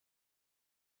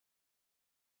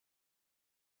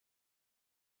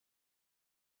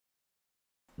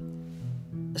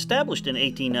Established in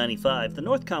 1895, the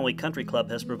North Conway Country Club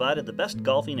has provided the best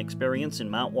golfing experience in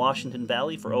Mount Washington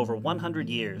Valley for over 100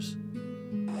 years.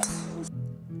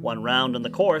 One round on the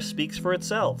course speaks for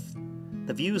itself.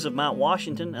 The views of Mount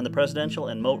Washington and the Presidential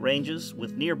and Moat Ranges,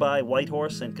 with nearby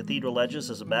Whitehorse and Cathedral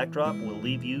Ledges as a backdrop, will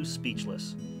leave you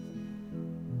speechless.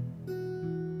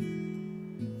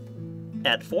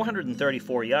 At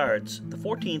 434 yards, the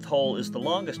 14th hole is the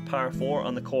longest par 4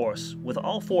 on the course, with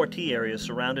all 4 tee areas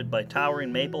surrounded by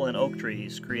towering maple and oak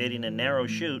trees, creating a narrow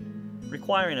chute,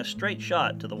 requiring a straight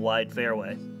shot to the wide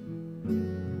fairway.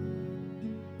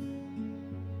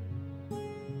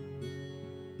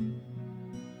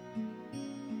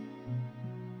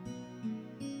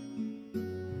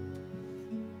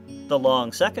 The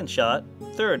long second shot,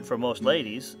 third for most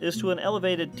ladies, is to an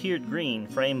elevated tiered green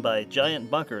framed by giant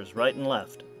bunkers right and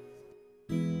left.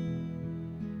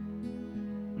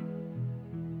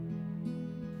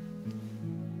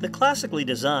 The classically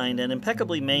designed and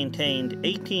impeccably maintained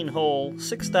 18-hole,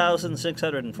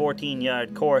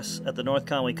 6,614-yard course at the North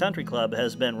Conway Country Club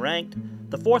has been ranked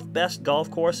the 4th best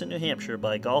golf course in New Hampshire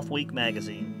by Golf Week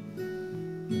magazine.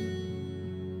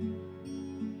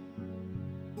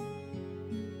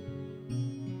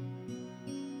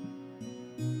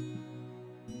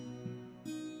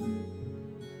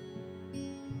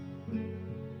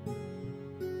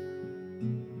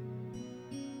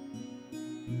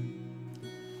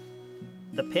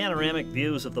 The panoramic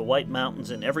views of the White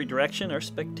Mountains in every direction are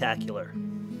spectacular.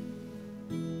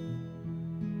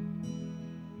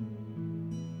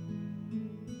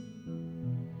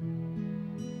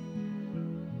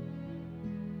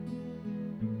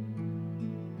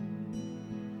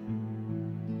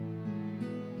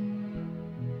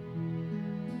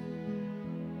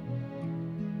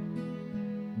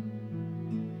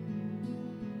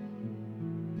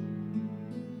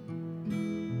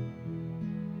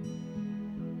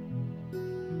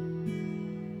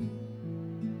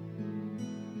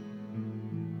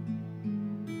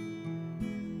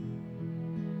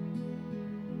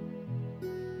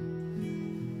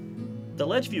 The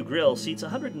Ledgeview Grill seats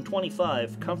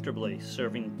 125 comfortably,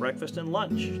 serving breakfast and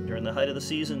lunch during the height of the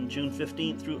season, June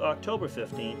 15th through October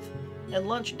 15th, and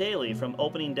lunch daily from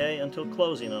opening day until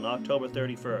closing on October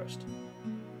 31st.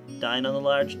 Dine on the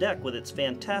large deck with its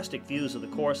fantastic views of the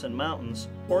course and mountains,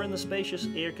 or in the spacious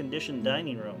air-conditioned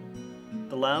dining room.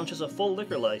 The lounge has a full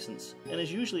liquor license and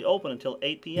is usually open until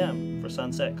 8 p.m. for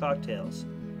sunset cocktails.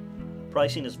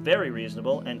 Pricing is very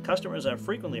reasonable, and customers are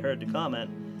frequently heard to comment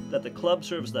that the club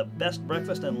serves the best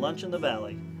breakfast and lunch in the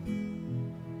valley.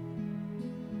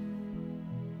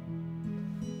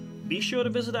 Be sure to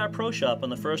visit our pro shop on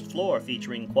the first floor,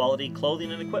 featuring quality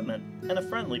clothing and equipment and a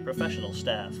friendly professional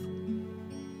staff.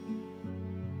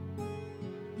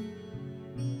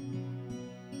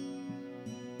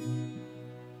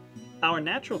 Our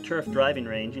natural turf driving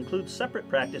range includes separate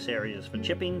practice areas for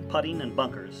chipping, putting, and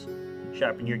bunkers.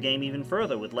 Sharpen your game even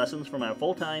further with lessons from our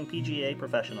full-time PGA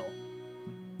professional.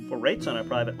 For rates on our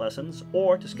private lessons,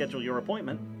 or to schedule your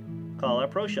appointment, call our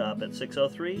pro shop at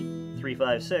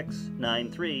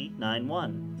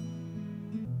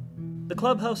 603-356-9391. The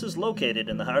clubhouse is located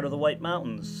in the heart of the White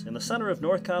Mountains, in the center of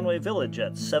North Conway Village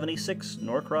at 76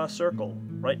 Norcross Circle,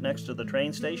 right next to the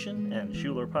train station and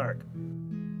Schuler Park.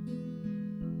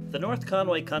 The North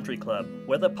Conway Country Club,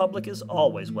 where the public is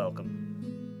always welcome.